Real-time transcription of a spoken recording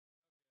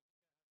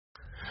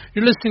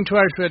You're listening to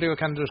Irish Radio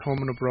Canada's Home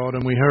and Abroad,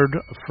 and we heard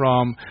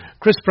from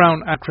Chris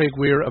Brown and Craig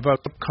Weir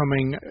about the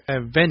upcoming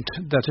event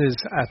that is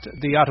at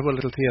the Ottawa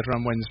Little Theatre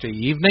on Wednesday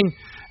evening,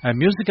 a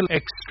musical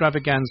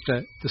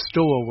extravaganza, The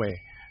Stowaway.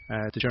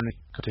 The journey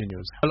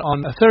continues. Well,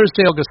 on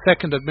Thursday, August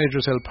 2nd at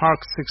Majors Hill Park,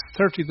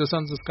 6:30, the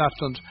Sons of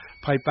Scotland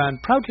Pipe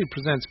Band proudly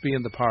presents Be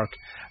in the Park,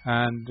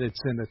 and it's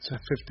in its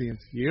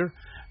 15th year.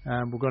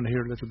 We're going to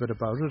hear a little bit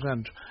about it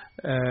and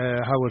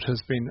how it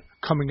has been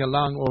coming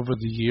along over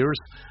the years,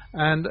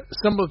 and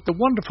some of the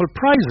wonderful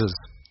prizes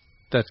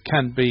that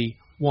can be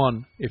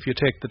won if you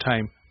take the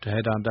time to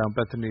head on down.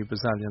 Bethany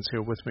Bisaillion's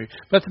here with me.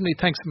 Bethany,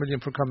 thanks a million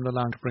for coming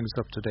along to bring us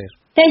up to date.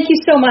 Thank you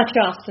so much,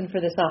 Austin, for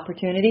this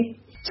opportunity.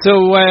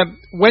 So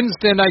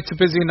Wednesday night's a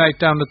busy night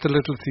down at the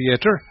Little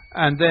Theatre,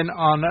 and then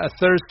on a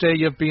Thursday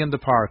you'll be in the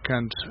park.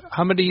 And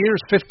how many years?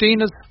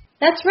 15 is?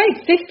 That's right,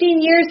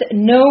 15 years,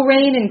 no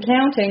rain and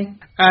counting.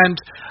 And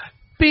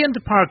Be in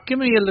the Park, give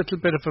me a little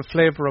bit of a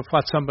flavour of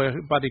what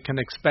somebody can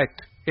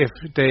expect if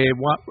they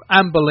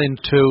amble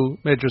into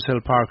Majors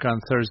Hill Park on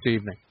Thursday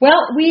evening. Well,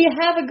 we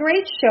have a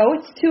great show.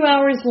 It's 2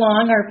 hours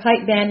long. Our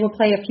pipe band will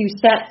play a few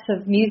sets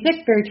of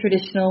music, very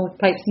traditional with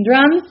pipes and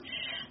drums.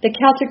 The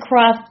Celtic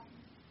Cross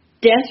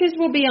dancers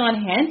will be on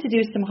hand to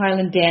do some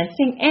Highland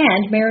dancing,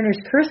 and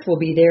Mariner's Curse will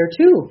be there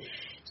too.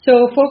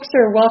 So folks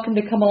are welcome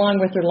to come along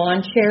with their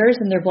lawn chairs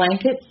and their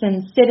blankets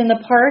and sit in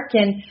the park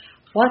and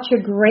watch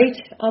a great,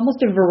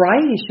 almost a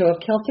variety show of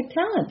Celtic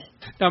talent.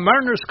 Now,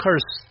 Mariner's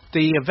Curse,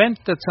 the event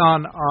that's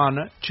on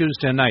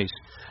Tuesday night,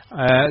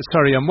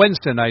 on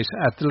Wednesday night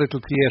at the Little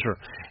Theatre,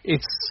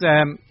 it's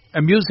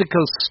a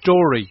musical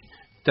story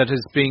that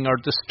is being, or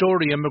the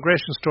story,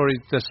 immigration story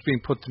that's being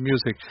put to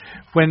music.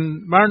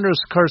 When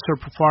Mariner's Curse are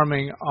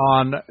performing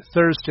on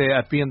Thursday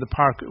at Be in the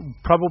Park,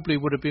 probably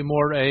would it be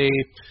more a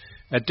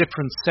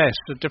different set,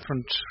 a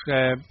different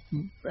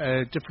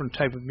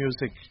type of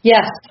music?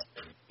 Yes.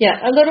 Yeah,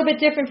 a little bit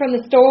different from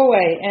the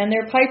Stowaway. And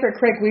their piper,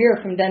 Craig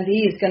Weir from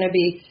Dundee, is going to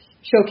be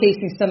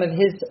showcasing some of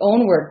his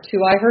own work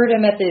too. I heard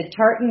him at the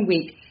Tartan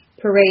Week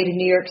parade in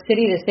New York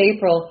City this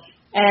April,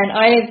 and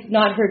I have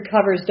not heard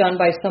covers done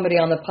by somebody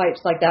on the pipes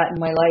like that in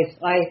my life.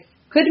 I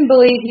couldn't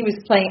believe he was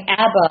playing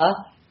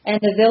ABBA and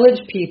the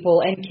Village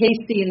People and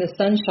Casey and the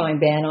Sunshine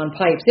Band on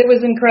pipes. It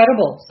was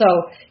incredible. So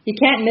you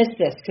can't miss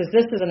this, because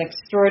this is an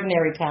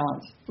extraordinary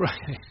talent.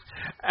 Right.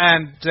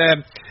 And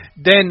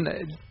then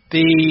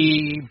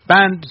the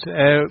band,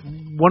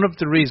 one of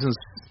the reasons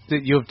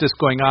that you have this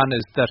going on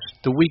is that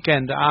the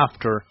weekend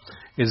after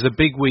is a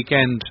big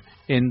weekend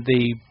in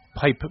the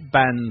pipe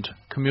band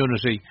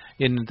community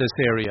in this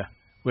area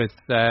with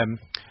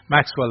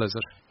Maxwell, is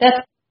it?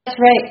 That's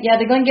right. Yeah,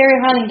 the Glengarry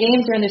Highland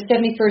Games are in their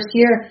 71st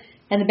year,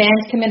 and the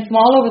bands come in from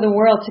all over the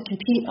world to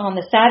compete on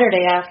the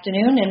Saturday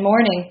afternoon and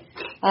morning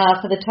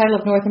for the title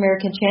of North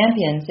American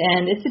Champions.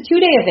 And it's a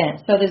 2-day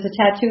event, so there's a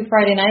tattoo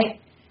Friday night,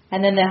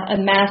 and then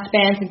the massed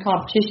bands and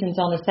competitions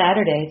on the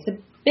Saturday. It's a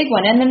big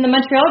one. And then the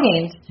Montreal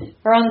Games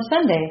are on the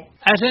Sunday.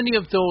 At any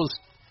of those,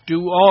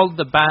 do all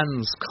the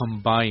bands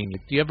combine?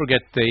 Do you ever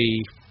get the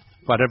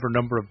whatever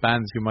number of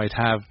bands you might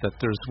have, that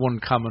there's one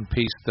common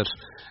piece that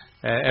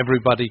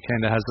everybody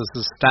kind of has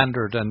as a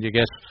standard, and you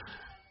get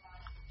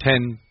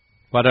 10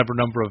 whatever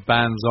number of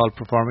bands all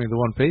performing the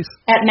one piece?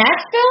 At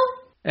Maxville?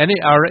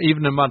 Or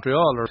even in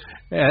Montreal, or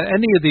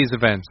any of these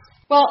events?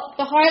 Well,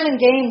 the Highland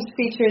Games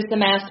features the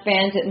massed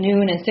bands at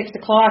noon and 6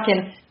 o'clock,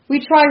 and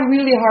we try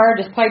really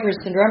hard as pipers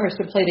and drummers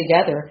to play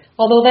together,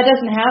 although that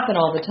doesn't happen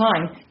all the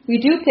time. We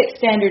do pick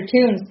standard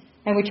tunes,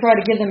 and we try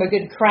to give them a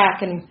good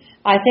crack, and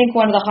I think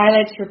one of the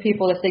highlights for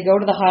people if they go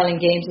to the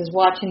Highland Games is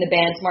watching the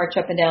bands march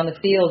up and down the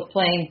field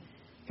playing,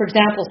 for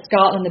example,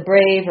 Scotland the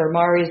Brave or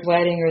Mari's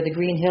Wedding or the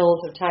Green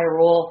Hills of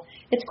Tyrol.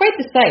 It's quite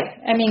the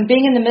sight. I mean,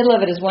 being in the middle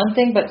of it is one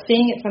thing, but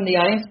seeing it from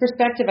the audience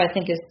perspective, I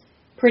think, is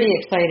pretty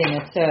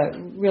exciting. It's a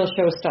real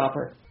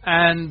showstopper.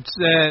 And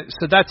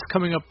so that's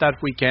coming up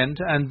that weekend,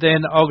 and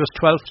then August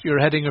 12th,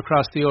 you're heading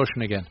across the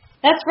ocean again.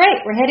 That's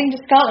right. We're heading to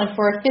Scotland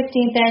for our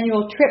 15th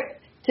annual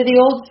trip to the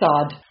Old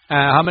Sod.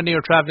 How many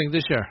are travelling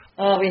this year?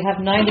 We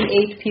have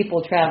 98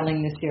 people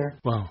travelling this year.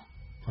 Wow.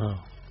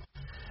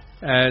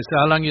 So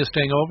how long are you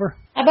staying over?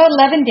 About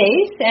 11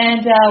 days,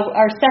 and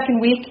our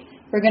second week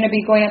we're going to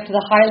be going up to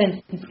the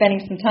Highlands and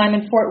spending some time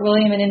in Fort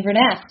William and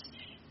Inverness.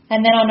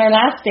 And then on our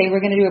last day,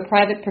 we're going to do a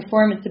private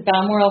performance at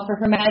Balmoral for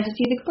Her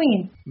Majesty the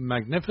Queen.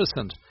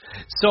 Magnificent.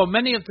 So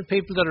many of the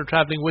people that are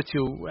travelling with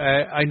you,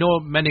 I know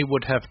many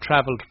would have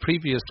travelled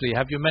previously.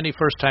 Have you many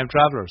first-time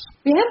travellers?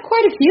 We have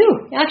quite a few,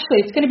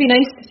 actually. It's going to be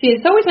nice to see.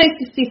 It's always nice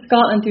to see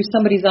Scotland through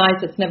somebody's eyes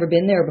that's never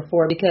been there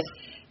before, because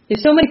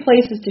there's so many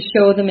places to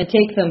show them and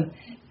take them.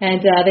 And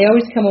they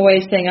always come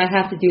away saying, I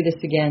have to do this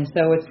again.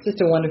 So it's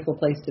just a wonderful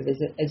place to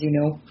visit, as you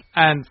know.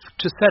 And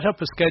to set up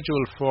a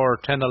schedule for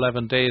 10,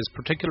 11 days,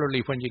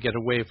 particularly when you get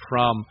away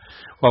from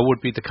what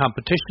would be the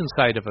competition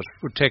side of it,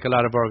 would take a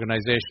lot of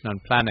organisation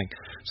and planning.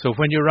 So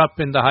when you're up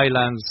in the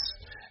Highlands,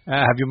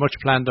 have you much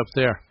planned up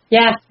there?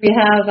 Yes, we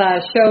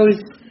have shows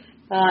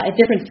at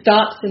different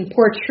stops in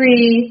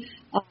Portree,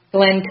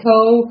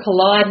 Glencoe,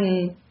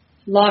 Culloden,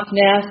 Loch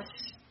Ness,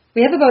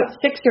 We have about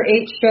 6 or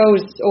 8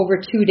 shows over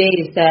 2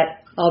 days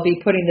that I'll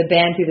be putting the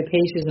band through the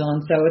paces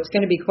on, so it's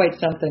going to be quite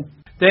something.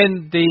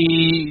 Then the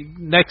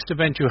next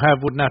event you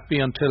have would not be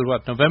until,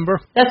 what, November?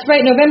 That's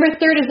right. November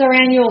 3rd is our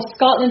annual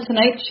Scotland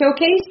Tonight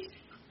showcase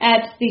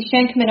at the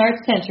Schenkman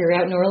Arts Centre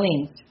out in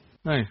Orleans.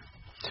 Right.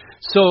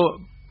 So,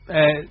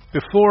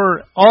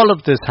 before all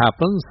of this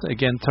happens,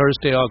 again,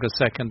 Thursday, August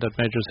 2nd at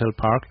Majors Hill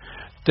Park,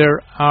 there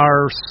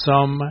are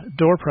some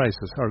door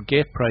prices or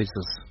gate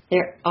prices.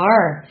 There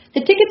are.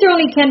 The tickets are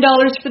only $10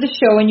 for the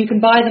show, and you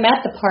can buy them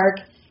at the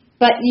park.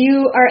 But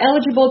you are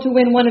eligible to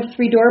win one of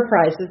 3 door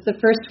prizes. The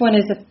first one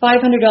is a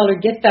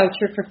 $500 gift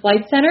voucher for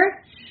Flight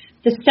Centre.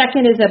 The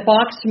second is a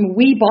box from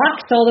Wee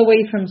Box, all the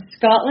way from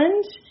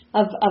Scotland,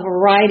 of a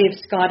variety of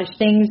Scottish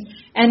things.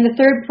 And the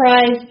third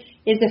prize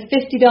is a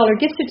 $50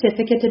 gift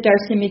certificate to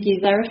Darcy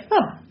McGee's Irish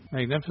Pub.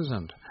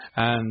 Magnificent.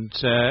 And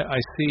I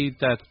see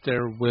that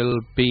there will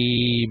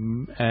be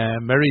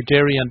Mary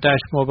Dairy and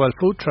Dash Mobile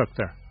Food Truck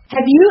there.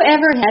 Have you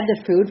ever had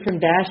the food from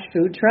Dash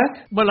Food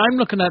Truck? Well, I'm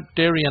looking at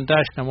Dairy and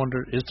Dash and I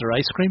wonder, is there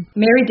ice cream?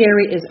 Mary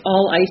Dairy is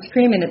all ice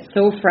cream and it's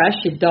so fresh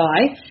you'd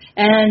die.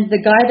 And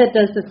the guy that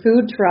does the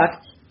food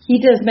truck,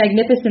 he does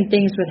magnificent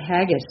things with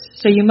haggis.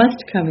 So you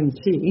must come and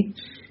see.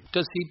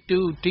 Does he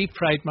do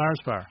deep-fried Mars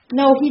bar?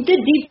 No, he did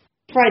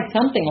deep-fried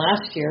something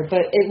last year,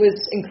 but it was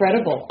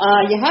incredible.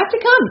 You have to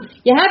come.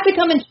 You have to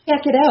come and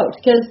check it out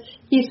because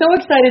he's so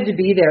excited to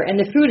be there, and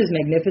the food is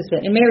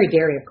magnificent. And Mary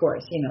Dairy, of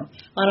course, you know.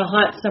 On a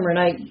hot summer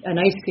night, an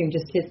ice cream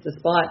just hits the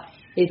spot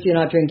if you're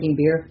not drinking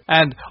beer.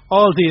 And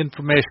all the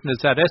information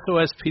is at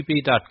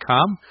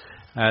sospb.com.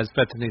 As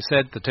Bethany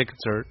said, the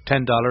tickets are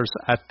 $10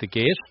 at the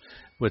gate,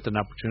 with an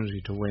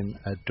opportunity to win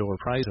a door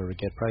prize or a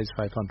gate prize,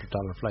 $500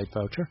 flight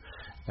voucher,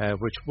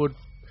 which would,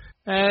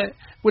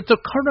 with the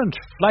current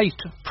flight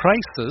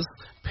prices,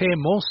 pay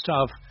most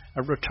of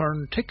a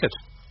return ticket.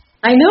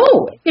 I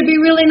know. It'd be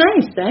really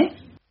nice, eh?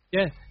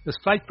 Yeah, the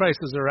flight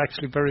prices are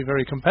actually very,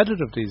 very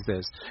competitive these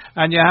days.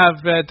 And you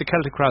have the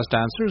Celtic Cross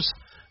Dancers,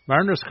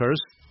 Mariners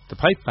Curse, the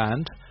Pipe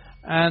Band,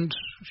 and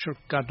sure,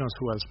 God knows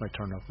who else might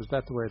turn up. Is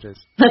that the way it is?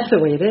 That's the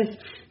way it is.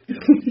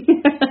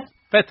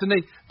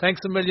 Bethany, thanks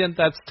a million.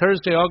 That's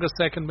Thursday, August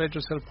 2nd,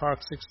 Majors Hill Park,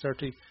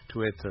 6:30 to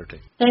 8:30.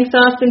 Thanks,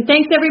 Austin.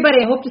 Thanks,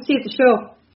 everybody. I hope to see you at the show.